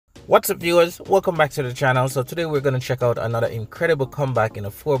What's up, viewers? Welcome back to the channel. So today we're going to check out another incredible comeback in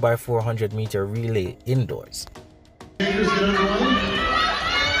a 4x400 meter relay indoors.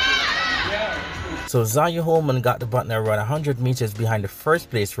 So Zaya Holman got the button around 100 meters behind the first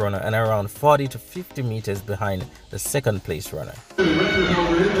place runner and around 40 to 50 meters behind the second place runner. The record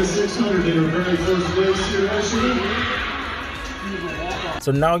holder in the 600 in her very first place.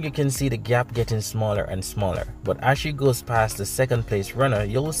 So now you can see the gap getting smaller and smaller, but as she goes past the second place runner,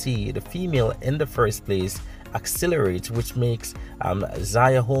 you'll see the female in the first place accelerates, which makes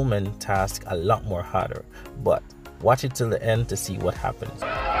Zaya Holman task a lot more harder. But watch it till the end to see what happens.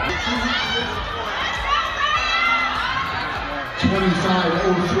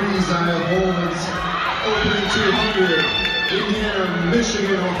 25:03 Zaya Holman's opening 200. Indiana,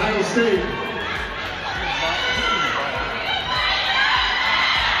 Michigan, Ohio State.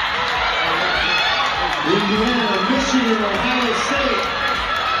 Indiana, Michigan, Ohio State.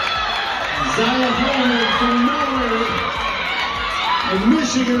 Zaya Holman from Norway. And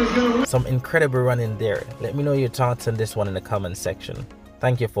Michigan is going to win. Some incredible running there. Let me know your thoughts on this one in the comment section.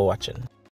 Thank you for watching.